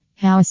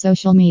how a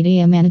social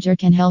media manager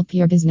can help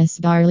your business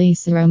by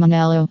Lisa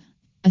Romanello.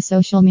 A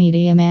social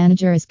media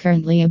manager is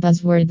currently a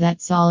buzzword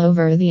that's all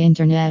over the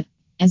internet.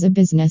 As a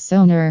business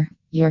owner,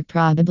 you're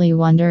probably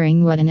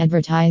wondering what an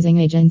advertising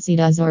agency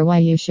does or why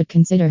you should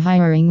consider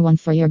hiring one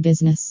for your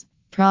business.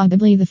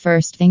 Probably the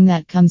first thing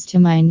that comes to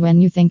mind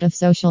when you think of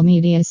social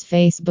media is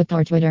Facebook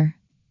or Twitter.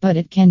 But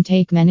it can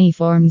take many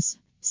forms.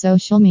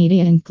 Social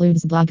media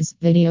includes blogs,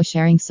 video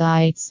sharing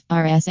sites,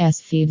 RSS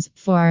feeds,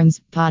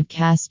 forums,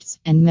 podcasts,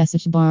 and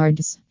message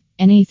boards.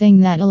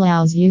 Anything that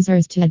allows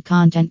users to add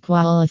content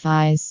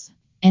qualifies.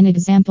 An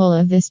example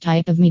of this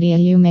type of media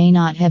you may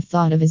not have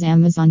thought of is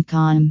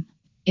Amazon.com.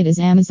 It is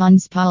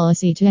Amazon's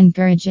policy to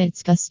encourage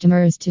its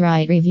customers to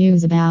write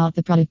reviews about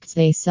the products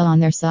they sell on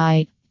their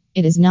site.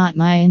 It is not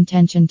my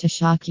intention to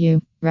shock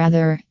you.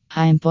 Rather,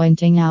 I am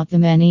pointing out the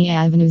many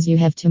avenues you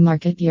have to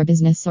market your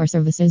business or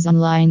services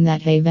online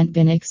that haven't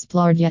been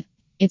explored yet.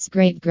 It's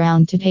great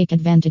ground to take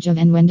advantage of,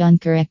 and when done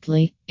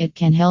correctly, it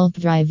can help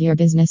drive your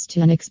business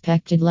to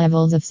unexpected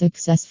levels of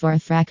success for a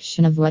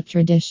fraction of what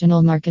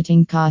traditional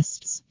marketing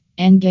costs.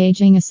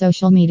 Engaging a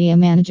social media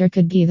manager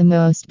could be the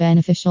most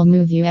beneficial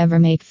move you ever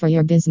make for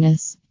your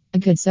business. A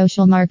good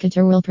social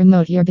marketer will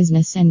promote your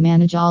business and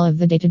manage all of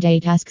the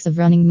day-to-day tasks of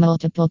running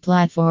multiple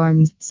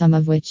platforms, some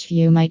of which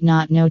you might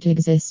not know to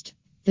exist.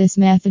 This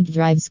method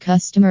drives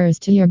customers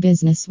to your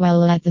business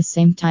while at the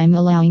same time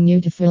allowing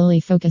you to fully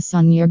focus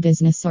on your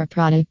business or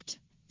product.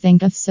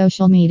 Think of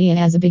social media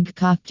as a big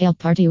cocktail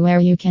party where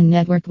you can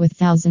network with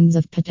thousands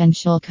of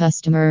potential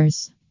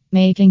customers.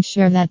 Making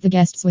sure that the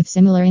guests with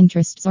similar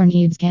interests or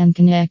needs can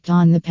connect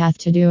on the path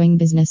to doing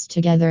business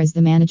together is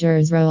the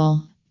manager's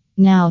role.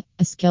 Now,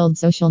 a skilled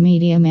social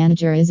media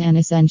manager is an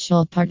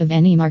essential part of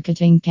any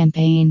marketing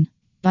campaign.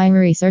 By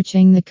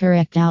researching the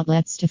correct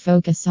outlets to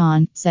focus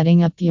on,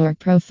 setting up your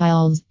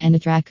profiles, and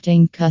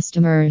attracting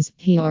customers,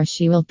 he or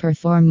she will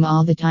perform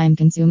all the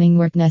time-consuming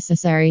work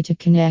necessary to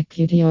connect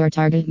you to your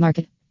target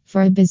market.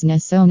 For a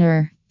business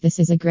owner, this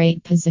is a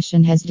great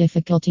position. Has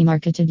difficulty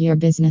marketed your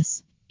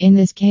business? In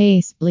this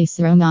case,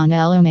 Lisa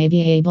Romanello may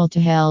be able to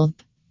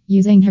help.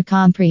 Using her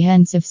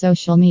comprehensive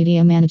social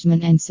media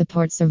management and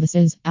support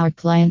services, our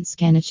clients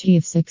can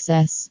achieve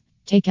success.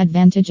 Take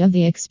advantage of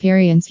the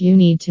experience you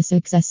need to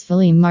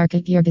successfully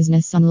market your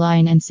business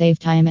online and save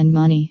time and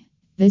money.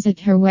 Visit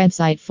her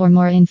website for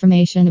more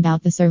information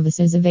about the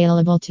services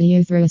available to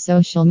you through a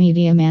social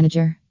media manager.